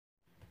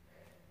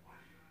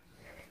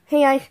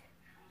Hey guys,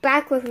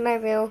 back with my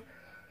video.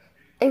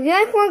 If you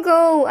guys want to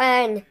go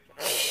and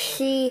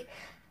see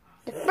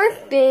the first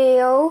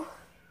video,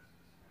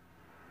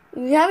 if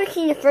you haven't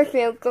seen the first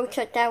video, go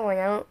check that one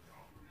out.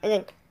 And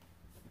then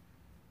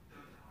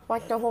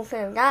watch the whole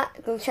film of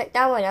that, go check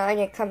that one out, and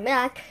then come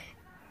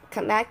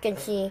back and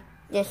see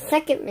the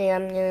second video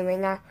I'm doing right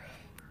now.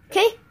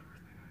 Okay?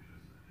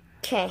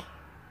 Okay.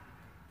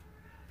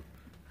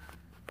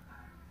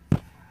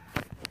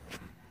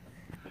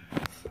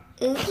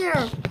 Is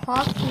there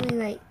possibly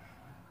like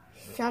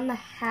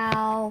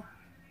somehow,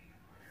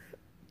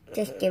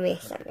 just give me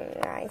a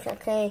second guys,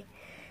 okay?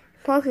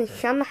 Possibly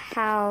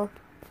somehow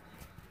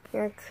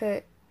there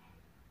could,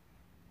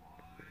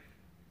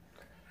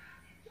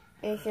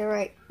 is there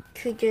like,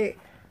 could there,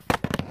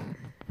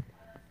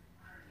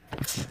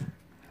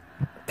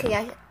 okay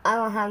guys, I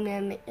don't know how I'm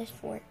gonna make this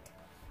work.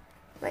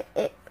 Like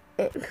it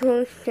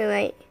goes to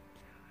like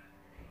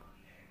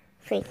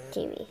Face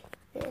TV.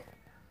 Yeah.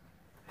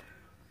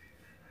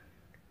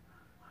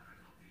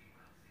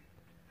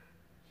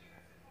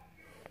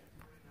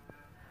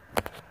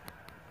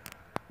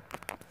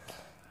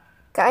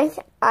 Guys,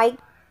 I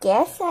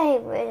guess I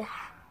would,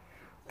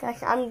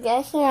 guys, I'm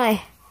guessing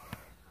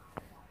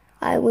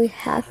I would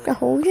have to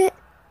hold it.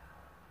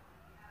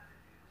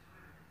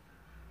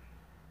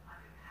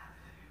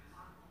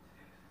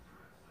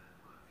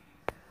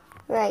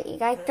 Right, you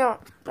guys don't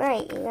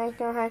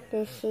have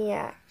to see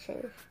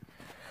actions.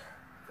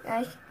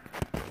 Guys.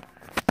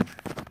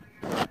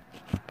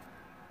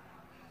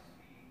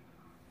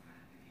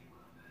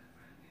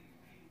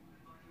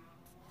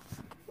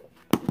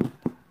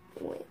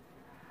 Wait.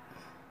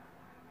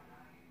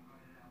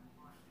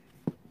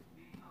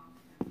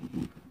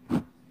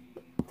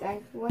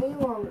 Guys, what do you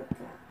want to look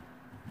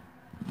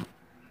at?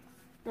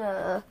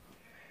 The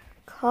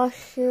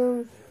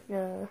costumes,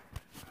 the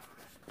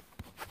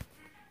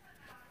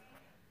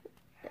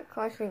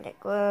costume, the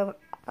glove,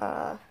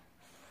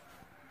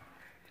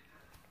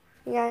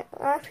 yeah,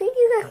 I think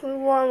you guys would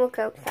want to look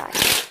outside.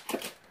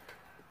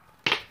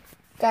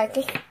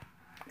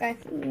 Guys,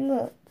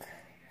 look.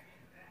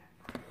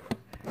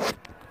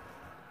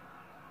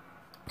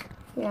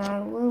 Yeah, I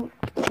will,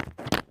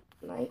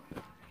 like,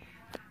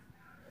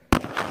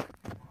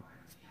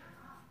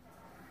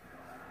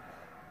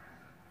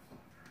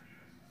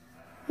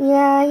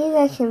 yeah, you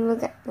guys can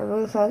look at the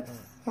roof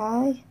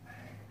outside.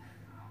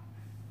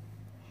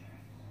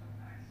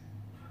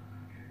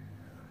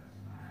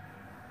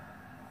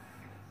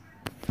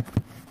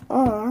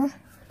 Or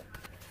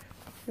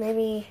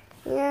maybe,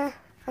 yeah,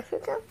 I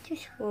think I'll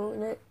just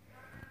hold it.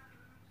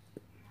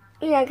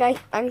 Yeah, guys,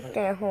 I'm just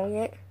gonna hold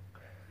it.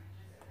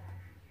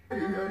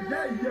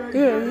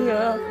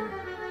 Yeah.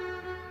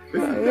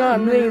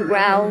 Me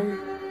round.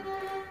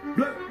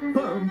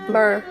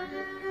 Burr.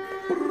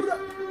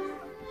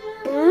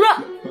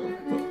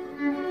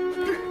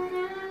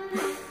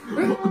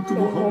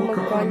 Oh my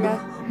god.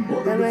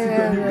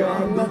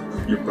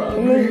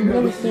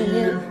 Let me see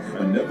you.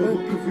 I never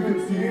hope you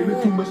can see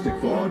it. Too much they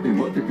fall, they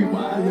want to be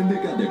wildin'. They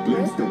got that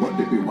glimpse, they want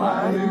to be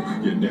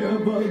wildin'. You're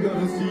never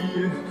gonna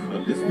see it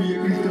unless we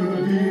agree to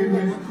reveal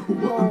it.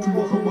 Welcome to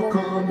a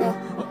Wakanda,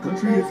 a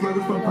country is right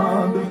from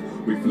Honda.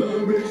 We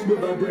flourish with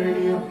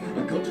vibranium.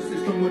 Our culture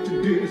is from a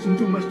tradition.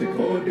 Too much they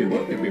fall, they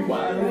want to be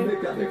wildin'. They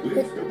got that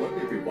glimpse, they want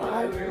to be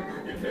wildin'.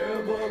 You're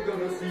never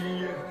gonna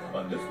see it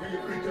unless we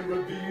agree to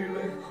reveal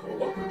it.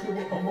 Welcome to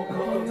a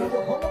Wakanda.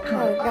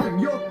 In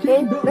your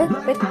kingdom, black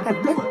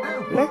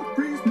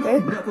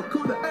never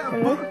could have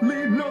ever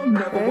leave no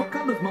never.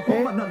 Wakanda's my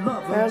home and I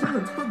love her.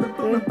 Chillin' for the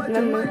fun of fight you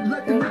right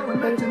like you know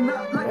and that you're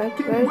not like a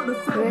king with a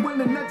sword when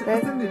the next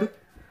vicinity.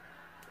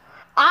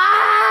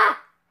 Ah!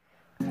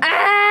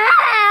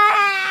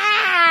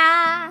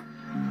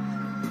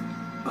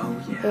 Oh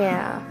yeah.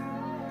 Yeah.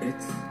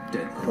 It's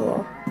Deadpool.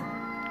 Cool.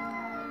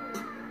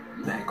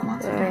 Back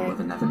once again with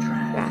another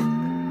track. Yeah.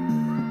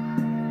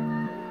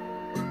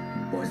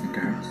 Boys and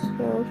girls.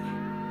 Cool.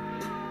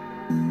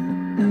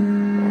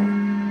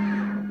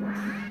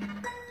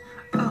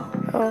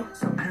 Oh.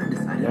 So Aaron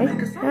decided to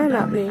make a song Not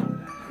about me.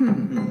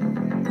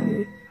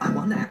 I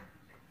wanna.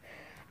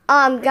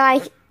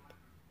 Guys,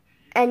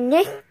 and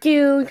this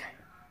dude,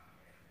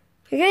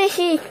 you're gonna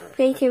see his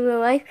face in real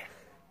life.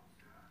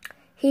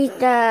 He's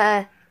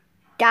the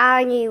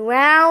Donnie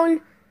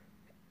Brown,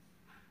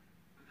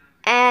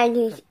 and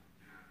he's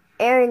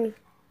Aaron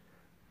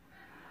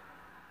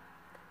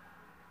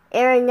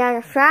not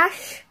a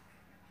Flash.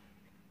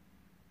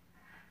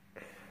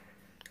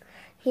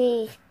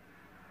 He's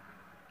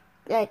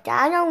the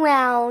Donald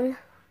Brown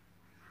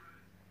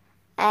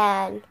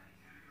and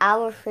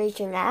our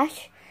Fraser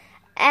Nash,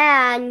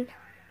 and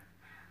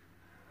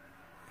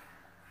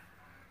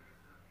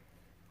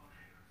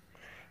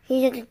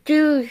he's a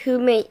dude who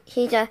makes,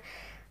 he's a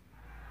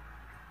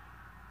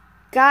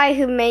guy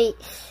who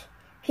makes,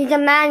 he's a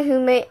man who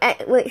makes,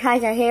 which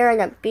has a hair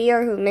and a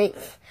beard, who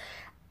makes,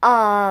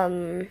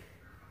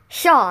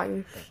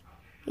 songs.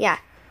 Yeah.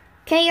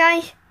 Okay,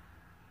 guys?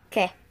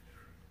 Okay.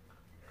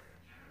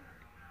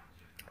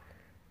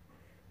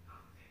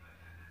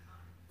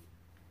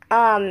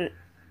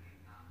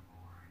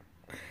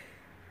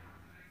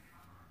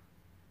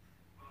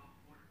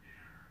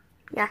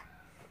 Yeah.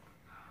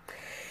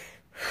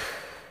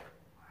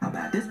 How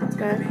bad this one's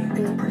gonna be?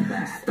 Pretty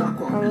bad.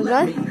 Stockholm, Oh,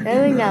 let good. me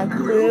There we go.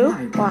 Blue.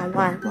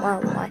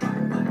 Why?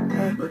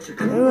 But you're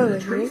cool with a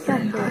tree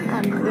saying I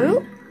am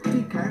Blue.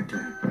 deep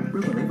character,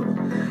 real believable.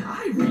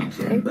 I reach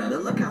in, better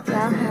look out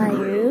fast How are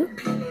you?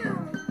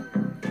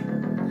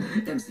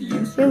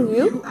 MCU, screw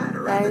you, I'd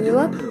rather do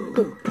a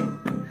poo.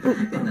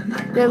 In the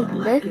nightclub,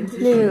 like into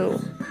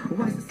shoes.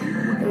 Why is the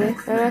scene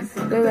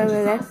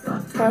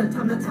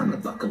when time to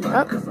buckle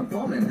up, 'cause I'm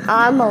falling.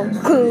 I'm on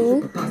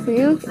cool.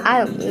 You,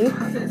 I don't need.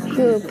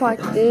 Cool part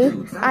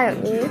 2. I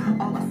don't need.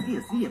 All I see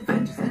is the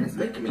Avengers and it's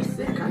making me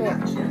sick. I'm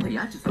not jelly,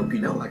 I just hope you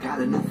know I got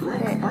a new flick.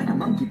 Spider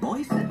Monkey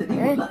Boy said that he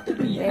would love to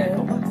be in it,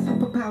 but what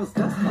superpowers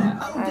does he have?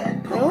 Oh,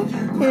 Deadpool, you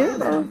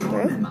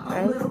in my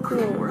own little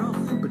crew. We're all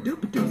super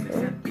duper dupes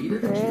except Peter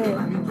the Chill.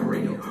 I mean for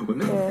real, we're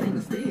Mr.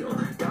 Stainless Steel.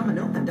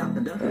 Domino and Dr.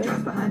 Duck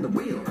drives behind the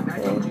wheel. I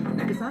told you,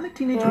 Negasonic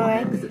Teenage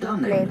Warhead is a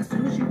dumb name. As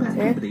soon as you pass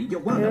puberty, you're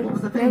wild. What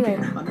was I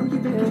thinking? I know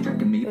you think you're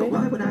tricking me, but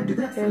why would I do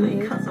that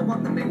silly? 'Cause I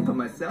want the name for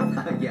myself.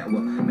 Yeah,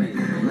 well, maybe.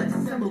 Let's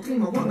assemble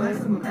team of one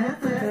maximum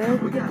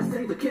effort. We gotta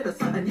save a kid or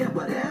something, yeah,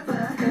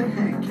 whatever.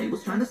 And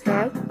Cable's trying to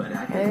stop, but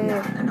I can't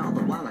not. And all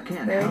the while I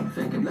can't help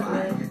thinking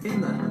that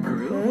in the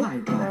groove. Why?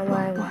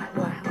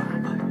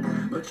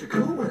 But you're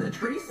cool with a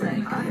tree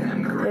saying I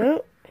am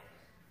Groot.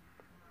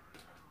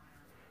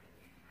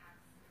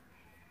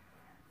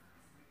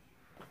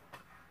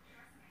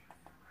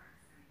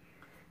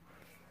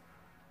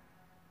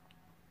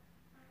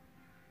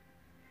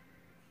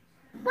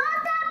 What's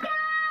up,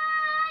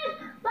 guys?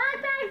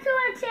 Welcome back to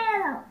our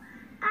channel.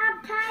 I'm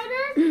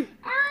Titus, and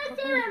we're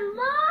doing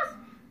Los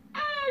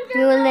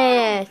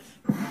Angeles.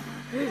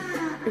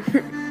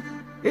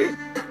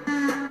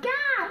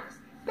 Guys,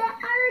 the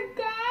other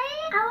day,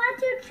 I went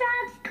to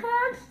Chad's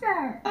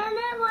concert, and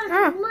it was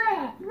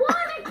lit.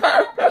 What a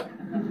concert!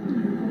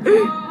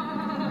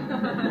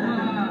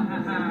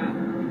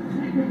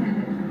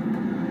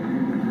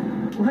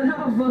 What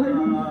up, buddy?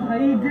 How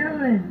you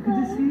doing? Good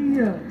to see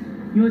you.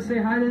 You want to say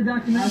hi to the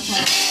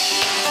documentary?